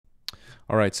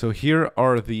All right, so here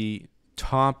are the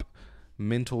top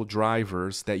mental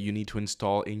drivers that you need to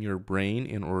install in your brain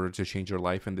in order to change your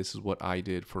life. And this is what I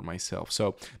did for myself.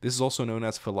 So, this is also known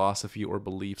as philosophy or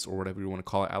beliefs or whatever you want to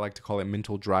call it. I like to call it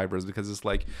mental drivers because it's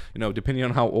like, depending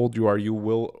on how old you are, you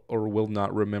will or will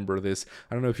not remember this.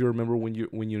 I don't know if you remember when you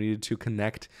needed to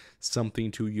connect something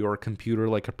to your computer,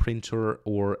 like a printer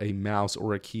or a mouse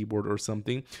or a keyboard or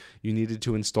something. You needed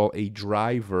to install a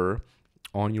driver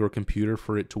on your computer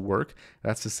for it to work.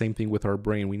 That's the same thing with our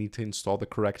brain. We need to install the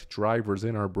correct drivers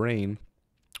in our brain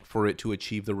for it to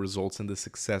achieve the results and the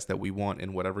success that we want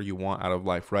in whatever you want out of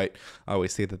life, right? I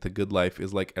always say that the good life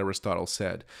is like Aristotle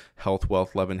said, health,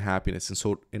 wealth, love, and happiness. And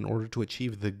so in order to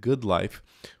achieve the good life,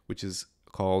 which is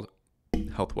called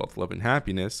health, wealth, love, and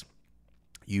happiness,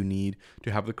 you need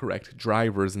to have the correct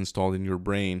drivers installed in your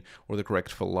brain or the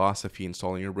correct philosophy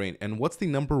installed in your brain. And what's the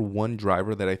number one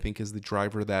driver that I think is the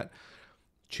driver that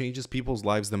changes people's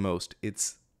lives the most?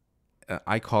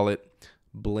 I call it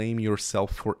blame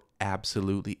yourself for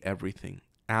absolutely everything.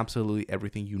 Absolutely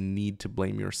everything. You need to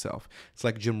blame yourself. It's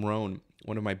like Jim Rohn,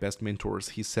 one of my best mentors.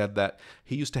 He said that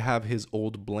he used to have his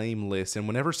old blame list, and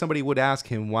whenever somebody would ask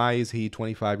him, why is he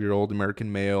 25-year-old American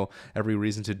male, every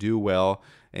reason to do well,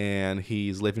 and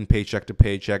he's living paycheck to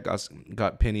paycheck,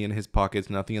 got penny in his pockets,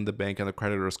 nothing in the bank, and the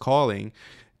creditor is calling,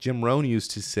 Jim Rohn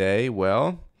used to say,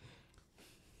 well,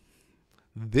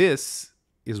 this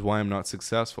is why I'm not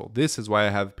successful. This is why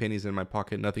I have pennies in my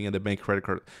pocket, nothing in the bank,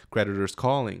 creditors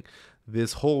calling.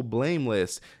 This whole blame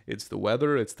list, it's the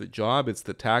weather, it's the job, it's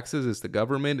the taxes, it's the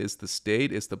government, it's the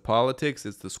state, it's the politics,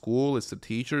 it's the school, it's the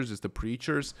teachers, it's the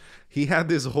preachers. He had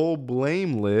this whole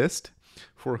blame list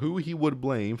for who he would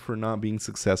blame for not being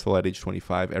successful at age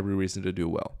 25, every reason to do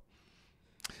well.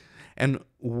 And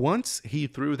once he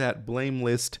threw that blame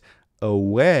list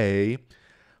away,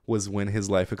 was when his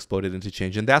life exploded into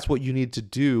change. And that's what you need to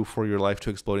do for your life to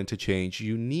explode into change.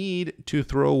 You need to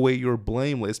throw away your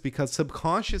blame list because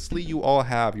subconsciously you all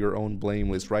have your own blame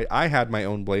list, right? I had my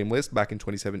own blame list back in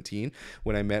 2017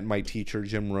 when I met my teacher,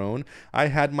 Jim Rohn. I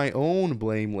had my own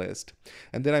blame list.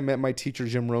 And then I met my teacher,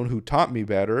 Jim Rohn, who taught me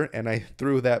better, and I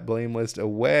threw that blame list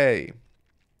away.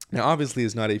 Now, obviously,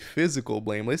 it's not a physical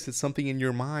blame list. It's something in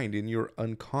your mind, in your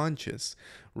unconscious,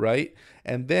 right?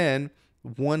 And then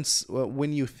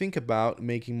when you think about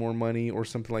making more money or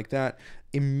something like that,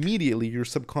 immediately your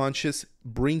subconscious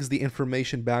brings the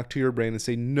information back to your brain and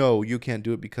say, no, you can't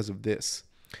do it because of this.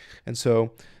 And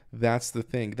so that's the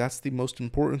thing. That's the most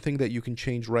important thing that you can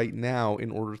change right now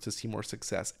in order to see more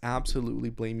success.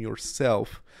 Absolutely blame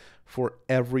yourself for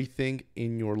everything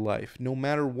in your life. No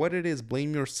matter what it is,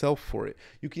 blame yourself for it.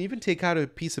 You can even take out a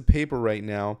piece of paper right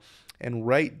now and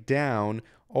write down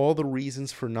all the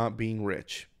reasons for not being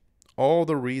rich. All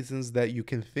the reasons that you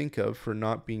can think of for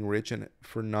not being rich and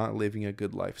for not living a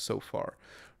good life so far,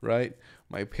 right?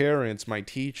 My parents, my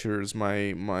teachers,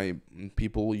 my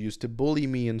people who used to bully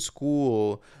me in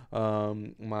school,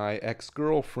 my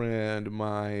ex-girlfriend,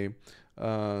 my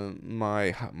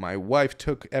wife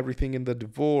took everything in the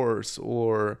divorce,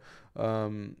 or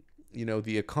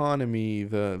the economy,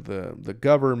 the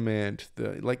government,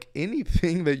 like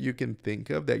anything that you can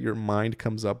think of that your mind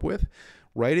comes up with,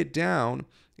 write it down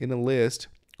in a list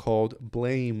called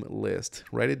blame list.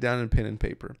 Write it down in pen and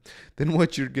paper. Then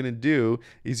what you're going to do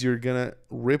is you're going to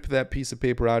rip that piece of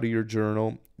paper out of your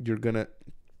journal. You're going to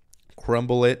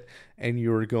crumble it and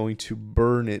you're going to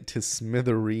burn it to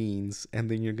smithereens.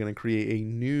 And then you're going to create a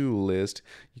new list.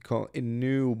 You call it a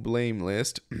new blame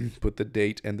list. Put the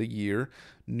date and the year.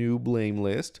 New blame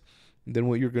list. Then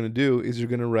what you're going to do is you're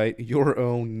going to write your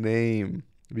own name,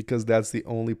 because that's the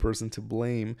only person to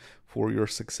blame for your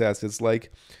success. It's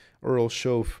like Earl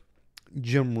Schoaf,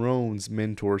 Jim Rohn's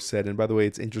mentor, said, and by the way,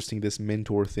 it's interesting, this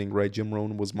mentor thing, right? Jim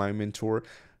Rohn was my mentor,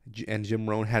 and Jim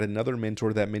Rohn had another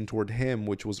mentor that mentored him,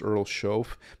 which was Earl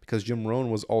Schoaf, because Jim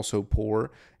Rohn was also poor,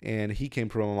 and he came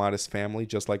from a modest family,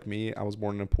 just like me. I was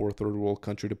born in a poor third world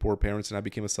country to poor parents, and I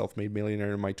became a self-made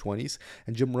millionaire in my 20s.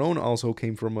 And Jim Rohn also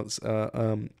came from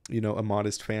a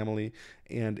modest family,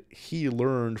 and he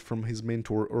learned from his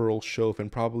mentor Earl Schoaf,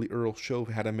 and probably Earl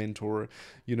Schoaf had a mentor,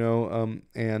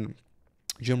 and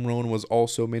Jim Rohn was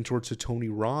also mentored to Tony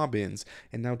Robbins,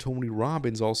 and now Tony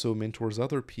Robbins also mentors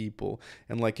other people,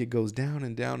 and like it goes down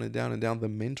and down and down and down the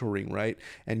mentoring, right?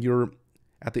 And you're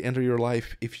at the end of your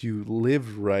life, if you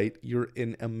live right, you're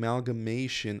an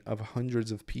amalgamation of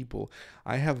hundreds of people.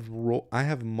 I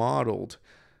have modeled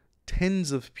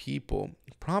tens of people,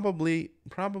 probably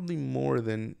more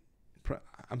than,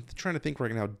 I'm trying to think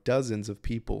right now, dozens of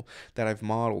people that I've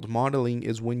modeled. Modeling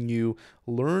is when you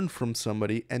learn from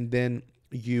somebody and then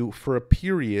you, for a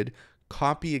period,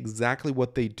 copy exactly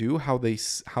what they do, how they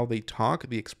talk,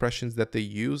 the expressions that they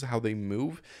use, how they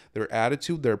move, their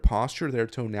attitude, their posture, their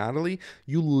tonality.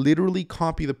 You literally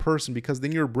copy the person, because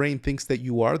then your brain thinks that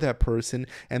you are that person,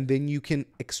 and then you can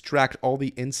extract all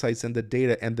the insights and the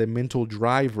data and the mental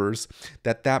drivers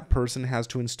that that person has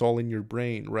to install in your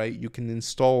brain, right? You can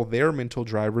install their mental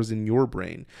drivers in your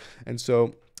brain.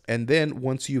 And then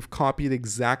once you've copied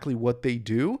exactly what they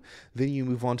do, then you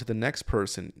move on to the next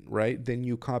person, right? Then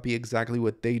you copy exactly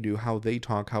what they do, how they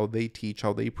talk, how they teach,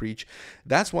 how they preach.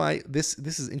 That's why this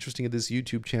is interesting at this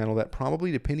YouTube channel, that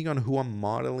probably depending on who I'm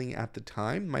modeling at the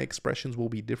time, my expressions will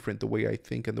be different. The way I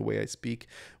think and the way I speak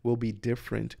will be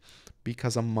different,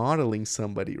 because I'm modeling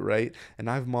somebody, right? And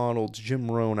I've modeled Jim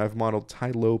Rohn, I've modeled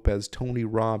Ty Lopez, Tony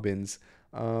Robbins,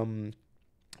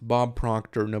 Bob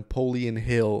Proctor, Napoleon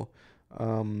Hill,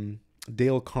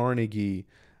 Dale Carnegie,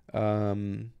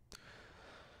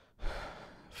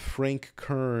 Frank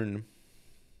Kern,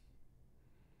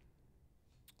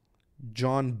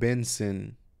 John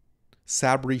Benson,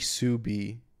 Sabri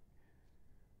Subi,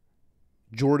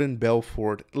 Jordan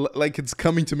Belfort. Like, it's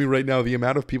coming to me right now. The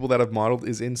amount of people that I've modeled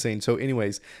is insane. So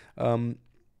anyways,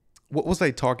 what was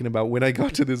I talking about when I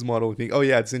got to this modeling thing? Oh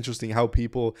yeah, it's interesting how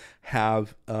people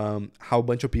have, how a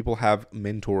bunch of people have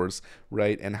mentors,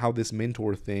 right? And how this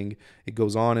mentor thing, it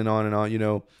goes on and on and on. You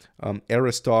know,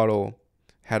 Aristotle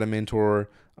had a mentor.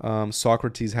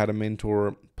 Socrates had a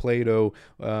mentor. Plato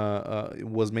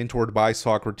was mentored by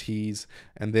Socrates,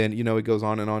 and then, you know, it goes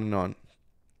on and on and on.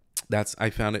 I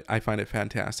find it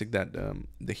fantastic that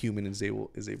the human is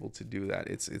able to do that.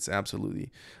 It's absolutely,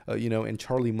 you know. And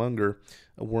Charlie Munger,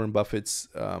 Warren Buffett's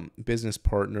business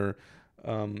partner,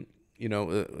 you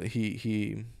know,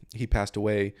 he passed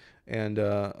away, and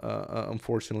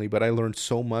unfortunately, but I learned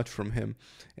so much from him.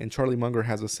 And Charlie Munger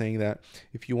has a saying that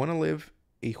if you want to live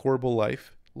a horrible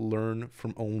life, learn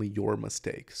from only your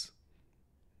mistakes.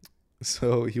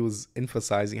 So he was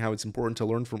emphasizing how it's important to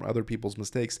learn from other people's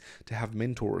mistakes, to have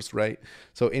mentors, right?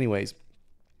 So anyways,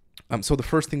 so the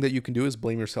first thing that you can do is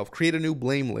blame yourself. Create a new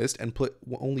blame list and put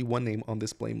only one name on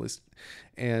this blame list,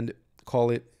 and call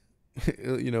it,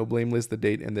 you know, blame list, the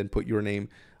date, and then put your name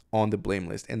on the blame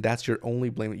list. And that's your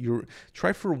only blame. You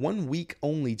try for 1 week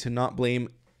only to not blame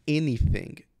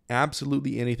anything,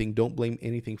 absolutely anything. Don't blame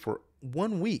anything for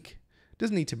 1 week. It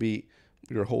doesn't need to be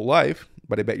your whole life,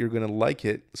 but I bet you're going to like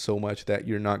it so much that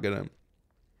you're never going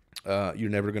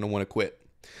to want to quit,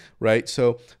 right?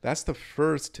 So that's the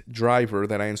first driver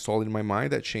that I installed in my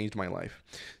mind that changed my life.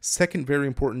 Second very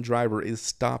important driver is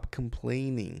stop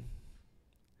complaining.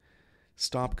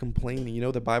 Stop complaining. You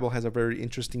know, the Bible has a very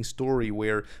interesting story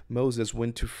where Moses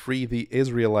went to free the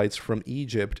Israelites from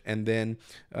Egypt, and then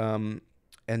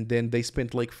they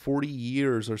spent like 40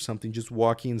 years or something just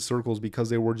walking in circles because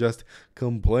they were just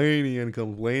complaining and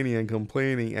complaining and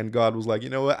complaining. And God was like, you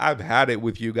know what? I've had it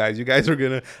with you guys. You guys are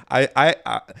going to, I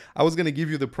was going to give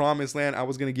you the promised land. I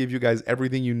was going to give you guys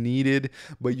everything you needed,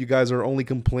 but you guys are only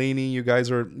complaining. You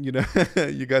guys are, you know,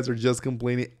 you guys are just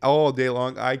complaining all day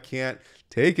long. I can't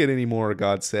take it anymore,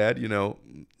 God said, you know.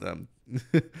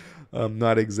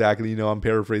 Not exactly, you know, I'm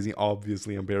paraphrasing.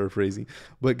 Obviously, I'm paraphrasing.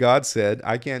 But God said,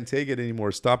 I can't take it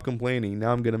anymore. Stop complaining.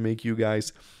 Now I'm going to make you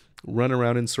guys run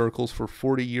around in circles for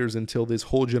 40 years until this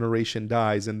whole generation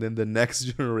dies. And then the next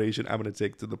generation, I'm going to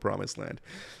take to the promised land.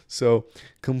 So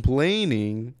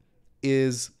complaining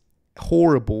is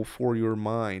horrible for your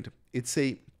mind. It's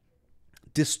a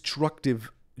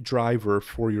destructive driver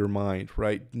for your mind,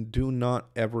 right? Do not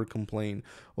ever complain.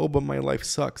 Oh, but my life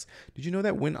sucks. Did you know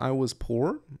that when I was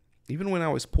poor, even when I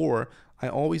was poor, I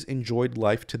always enjoyed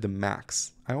life to the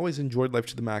max. I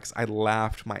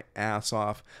laughed my ass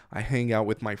off. I hang out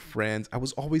with my friends. I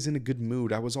was always in a good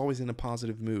mood. I was always in a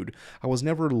positive mood. I was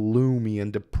never gloomy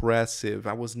and depressive.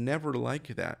 I was never like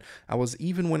that.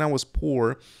 Even when I was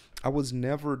poor, I was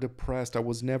never depressed. I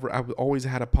always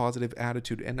had a positive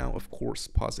attitude. And now, of course,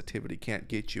 positivity can't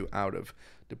get you out of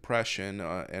depression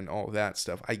and all that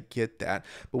stuff. I get that.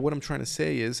 But what I'm trying to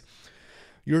say is,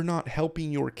 you're not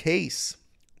helping your case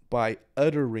by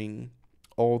uttering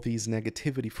all these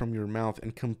negativity from your mouth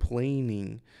and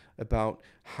complaining about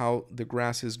how the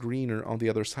grass is greener on the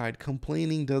other side.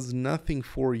 Complaining does nothing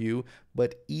for you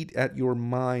but eat at your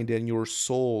mind and your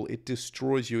soul. It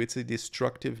destroys you. It's a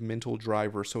destructive mental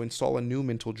driver. So install a new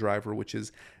mental driver, which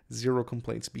is zero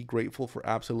complaints. Be grateful for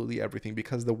absolutely everything,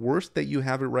 because the worst that you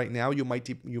have it right now, you might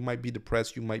be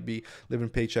depressed, you might be living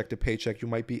paycheck to paycheck, you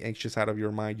might be anxious out of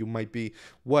your mind, you might be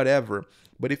whatever.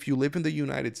 But if you live in the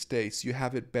United States, you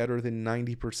have it better than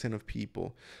 90% of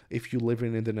people. If you live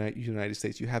in the United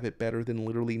States, you have it better than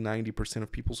literally 90%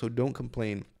 of people. So don't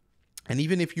complain. And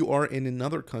even if you are in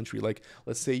another country, like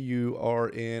let's say you are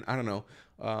in, I don't know,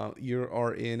 you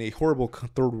are in a horrible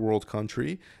third world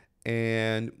country,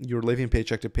 and you're living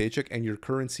paycheck to paycheck, and your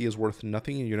currency is worth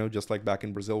nothing, you know, just like back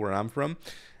in Brazil where I'm from.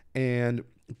 And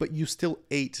but you still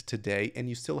ate today, and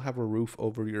you still have a roof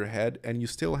over your head, and you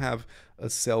still have a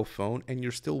cell phone, and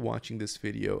you're still watching this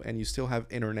video, and you still have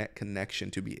internet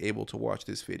connection to be able to watch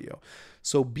this video.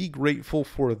 So be grateful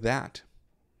for that.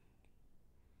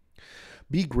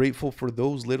 Be grateful for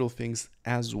those little things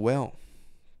as well.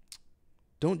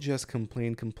 Don't just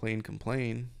complain, complain,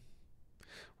 complain.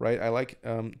 Right? I like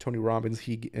Tony Robbins.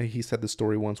 He said the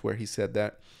story once where he said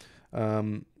that.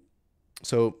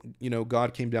 So, you know,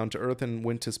 God came down to earth and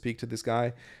went to speak to this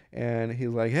guy. And he's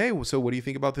like, hey, so what do you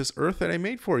think about this earth that I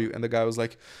made for you? And the guy was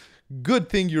like, good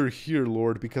thing you're here,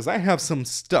 Lord, because I have some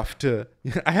stuff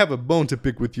I have a bone to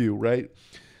pick with you, right?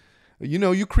 You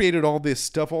know, you created all this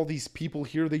stuff, all these people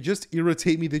here, they just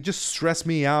irritate me, they just stress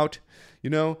me out. You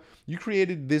know, you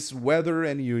created this weather,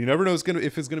 and you never know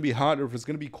if it's gonna be hot or if it's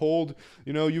gonna be cold.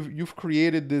 You know, you've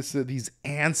created these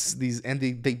ants, and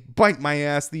they bite my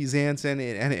ass, these ants, and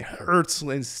it hurts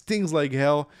and stings like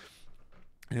hell.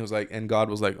 And it was like, and God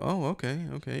was like, oh, okay.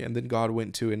 And then God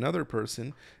went to another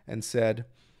person and said,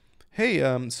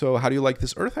 hey, so how do you like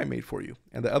this earth I made for you?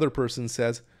 And the other person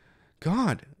says,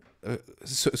 God,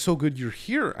 so good you're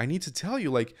here. I need to tell you,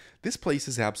 like, this place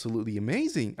is absolutely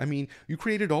amazing. I mean, you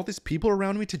created all these people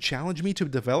around me to challenge me to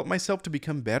develop myself to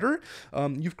become better.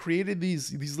 You've created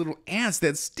these little ants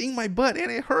that sting my butt,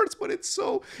 and it hurts, but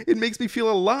it makes me feel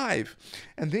alive.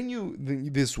 And then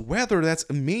this weather that's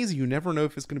amazing. You never know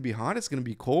if it's going to be hot, it's going to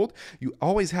be cold. You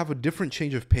always have a different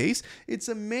change of pace. It's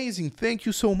amazing. Thank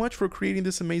you so much for creating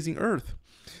this amazing earth.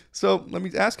 So let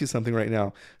me ask you something right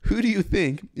now. Who do you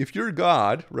think, if you're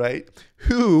God, right,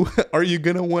 who are you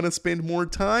going to want to spend more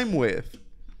time with?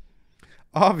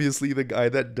 Obviously, the guy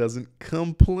that doesn't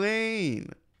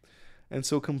complain. And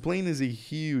so complaint is a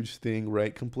huge thing,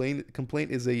 right?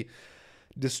 Complaint is a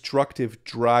destructive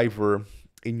driver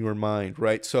in your mind,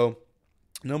 right? So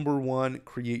number one,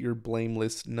 create your blame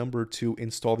list. Number two,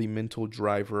 install the mental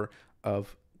driver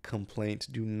of complaint.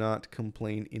 Do not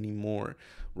complain anymore,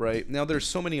 right? Now, there's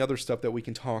so many other stuff that we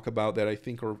can talk about that I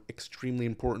think are extremely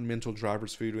important mental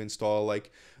drivers for you to install,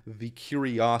 like the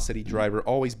curiosity driver.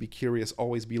 Always be curious,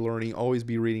 always be learning, always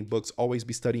be reading books, always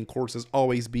be studying courses,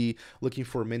 always be looking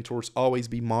for mentors, always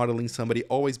be modeling somebody,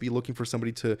 always be looking for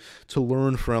somebody to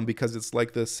learn from, because it's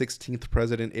like the 16th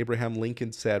president Abraham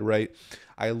Lincoln said, right?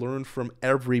 I learn from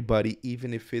everybody,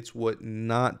 even if it's what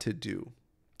not to do.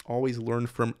 Always learn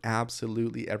from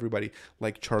absolutely everybody.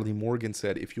 Like Charlie Morgan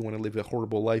said, if you want to live a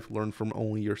horrible life, learn from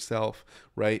only yourself,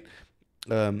 right?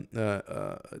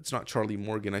 It's not Charlie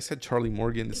Morgan. I said Charlie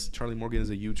Morgan. Charlie Morgan is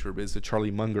a YouTuber. It's a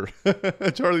Charlie Munger.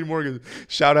 Charlie Morgan,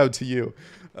 shout out to you.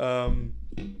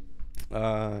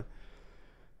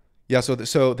 Yeah,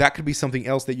 so that could be something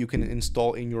else that you can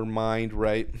install in your mind,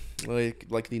 right?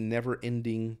 Like the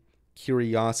never-ending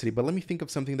curiosity. But let me think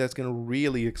of something that's going to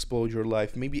really explode your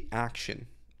life. Maybe action.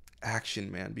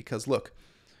 Action, man, because look,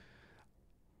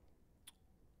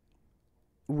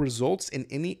 results in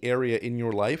any area in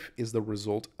your life is the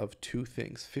result of two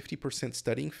things: 50%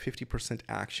 studying, 50%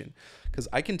 action. Because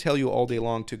I can tell you all day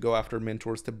long to go after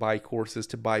mentors, to buy courses,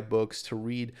 to buy books, to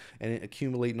read and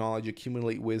accumulate knowledge,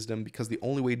 accumulate wisdom, because the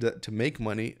only way to make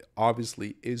money,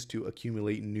 obviously, is to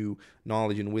accumulate new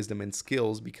knowledge and wisdom and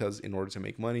skills. Because in order to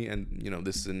make money, and you know,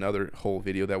 this is another whole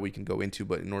video that we can go into,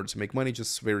 but in order to make money,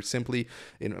 just very simply,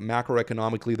 in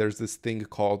macroeconomically, there's this thing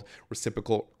called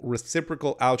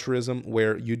reciprocal altruism,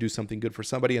 where you do something good for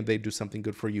somebody and they do something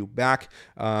good for you back.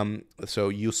 So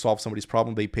you solve somebody's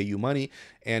problem, they pay you money,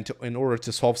 and in order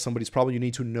to solve somebody's problem, you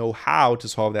need to know how to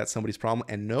solve that somebody's problem,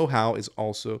 and know-how is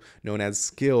also known as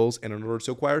skills. And in order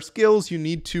to acquire skills, you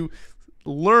need to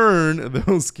learn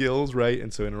those skills, right?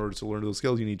 And so in order to learn those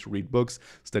skills, you need to read books,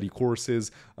 study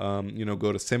courses,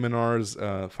 go to seminars,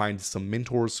 find some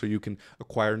mentors so you can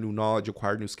acquire new knowledge,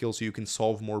 acquire new skills, so you can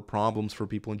solve more problems for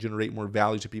people and generate more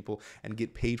value to people and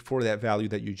get paid for that value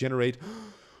that you generate.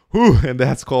 And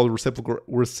that's called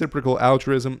reciprocal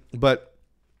altruism. But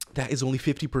that is only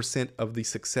 50% of the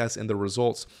success and the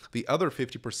results. The other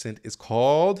 50% is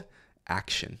called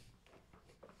action.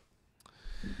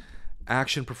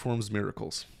 Action performs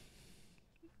miracles.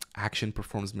 Action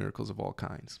performs miracles of all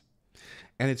kinds.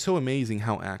 And it's so amazing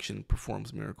how action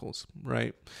performs miracles,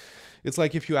 right? It's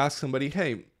like if you ask somebody,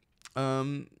 hey,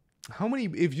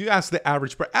 if you ask the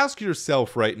average person, ask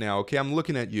yourself right now, okay, I'm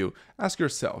looking at you. Ask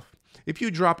yourself, if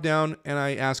you drop down and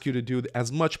I ask you to do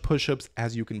as much push-ups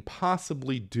as you can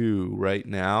possibly do right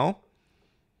now,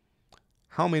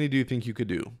 how many do you think you could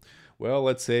do? Well,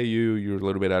 let's say you're a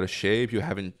little bit out of shape. You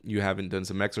haven't done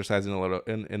some exercise in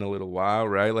a little while,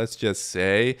 right? Let's just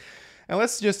say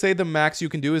the max you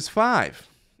can do is 5.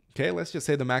 Okay, let's just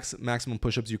say the maximum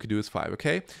push-ups you could do is 5.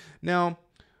 Okay, now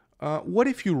what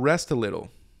if you rest a little?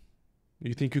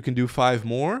 You think you can do 5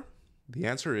 more? The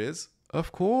answer is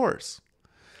of course.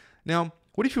 Now,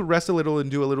 what if you rest a little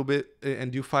and do a little bit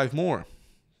and do 5 more?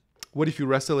 What if you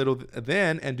rest a little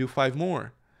then and do 5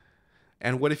 more?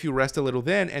 And what if you rest a little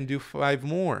then and do 5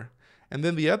 more? And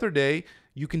then the other day,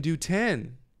 you can do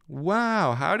 10.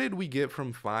 Wow, how did we get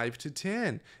from 5 to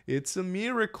 10? It's a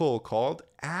miracle called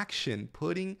action,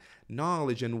 putting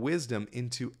knowledge and wisdom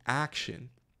into action,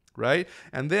 right?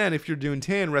 And then if you're doing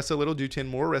 10, rest a little, do 10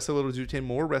 more, rest a little, do 10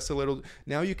 more, rest a little.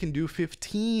 Now you can do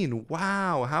 15.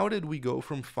 Wow, how did we go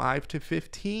from 5 to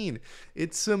 15?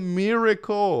 It's a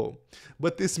miracle.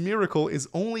 But this miracle it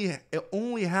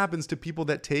only happens to people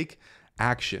that take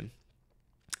action.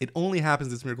 It only happens,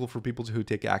 this miracle, for people who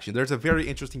take action. There's a very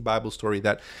interesting Bible story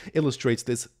that illustrates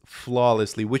this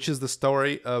flawlessly, which is the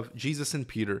story of Jesus and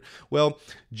Peter. Well,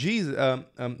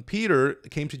 Peter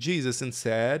came to Jesus and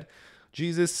said,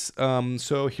 Jesus,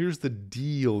 so here's the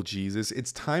deal, Jesus.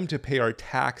 It's time to pay our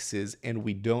taxes and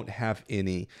we don't have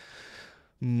any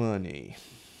money.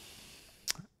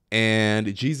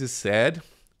 And Jesus said,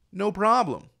 no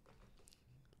problem.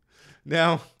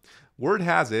 Now, word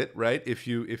has it, right? If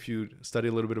you study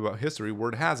a little bit about history,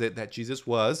 word has it that Jesus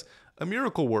was a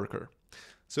miracle worker.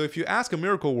 So if you ask a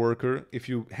miracle worker, if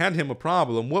you hand him a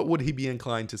problem, what would he be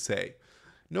inclined to say?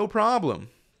 No problem.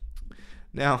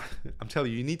 Now, I'm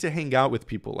telling you, you need to hang out with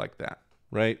people like that,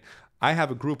 right? I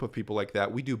have a group of people like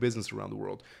that. We do business around the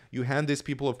world. You hand these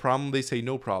people a problem, they say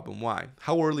no problem. Why?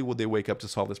 How early would they wake up to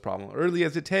solve this problem? Early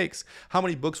as it takes. How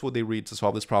many books would they read to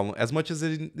solve this problem? As much as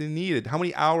they needed. How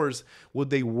many hours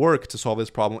would they work to solve this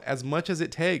problem? As much as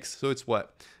it takes. So it's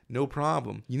what? No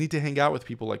problem. You need to hang out with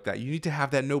people like that. You need to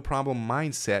have that no problem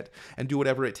mindset and do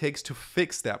whatever it takes to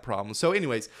fix that problem. So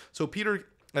anyways, so Peter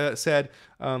said,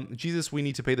 Jesus, we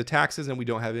need to pay the taxes and we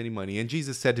don't have any money. And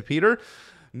Jesus said to Peter,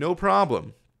 no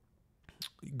problem.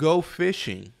 Go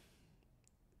fishing.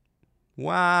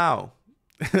 Wow.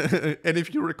 And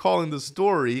if you recall in the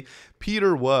story,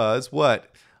 Peter was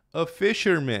what? A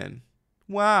fisherman.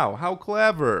 Wow, how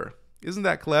clever. Isn't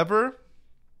that clever?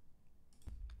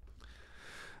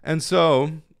 And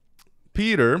so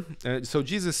Peter, so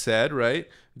Jesus said, right,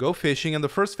 go fishing, and the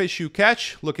first fish you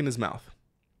catch, look in his mouth.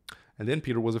 And then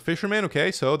Peter was a fisherman,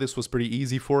 okay, so this was pretty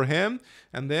easy for him.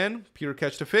 And then Peter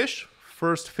catched a fish.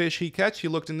 First fish he catch, he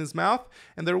looked in his mouth,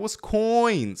 and there was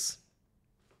coins.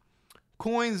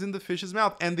 Coins in the fish's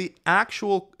mouth. And the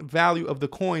actual value of the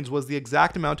coins was the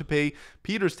exact amount to pay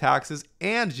Peter's taxes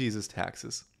and Jesus'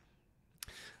 taxes.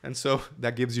 And so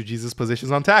that gives you Jesus'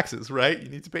 positions on taxes, right? You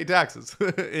need to pay taxes.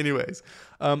 Anyways,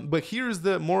 but here's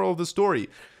the moral of the story.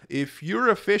 If you're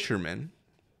a fisherman,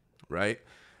 right,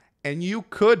 and you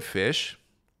could fish,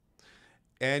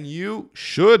 and you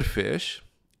should fish,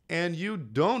 and you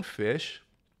don't fish,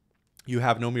 you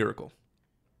have no miracle.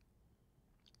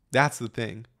 That's the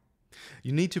thing.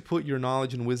 You need to put your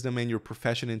knowledge and wisdom and your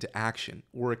profession into action,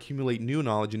 or accumulate new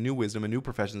knowledge and new wisdom and new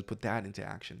professions, put that into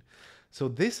action. So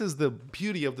this is the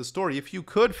beauty of the story. If you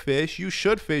could fish, you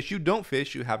should fish. You don't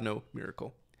fish, you have no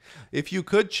miracle. If you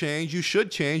could change, you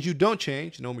should change. You don't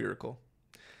change, no miracle.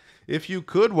 If you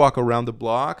could walk around the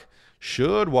block,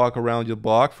 should walk around your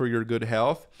block for your good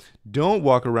health, don't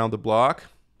walk around the block,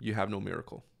 you have no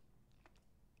miracle.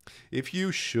 If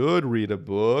you should read a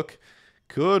book,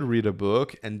 could read a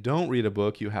book, and don't read a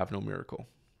book, you have no miracle.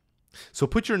 So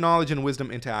put your knowledge and wisdom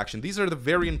into action. These are the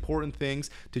very important things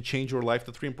to change your life.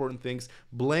 The 3 important things.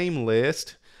 Blame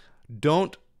list.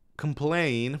 Don't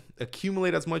complain.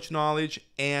 Accumulate as much knowledge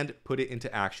and put it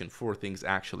into action. 4 things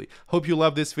actually. Hope you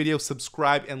love this video.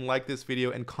 Subscribe and like this video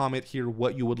and comment here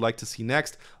what you would like to see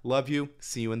next. Love you.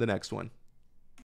 See you in the next one.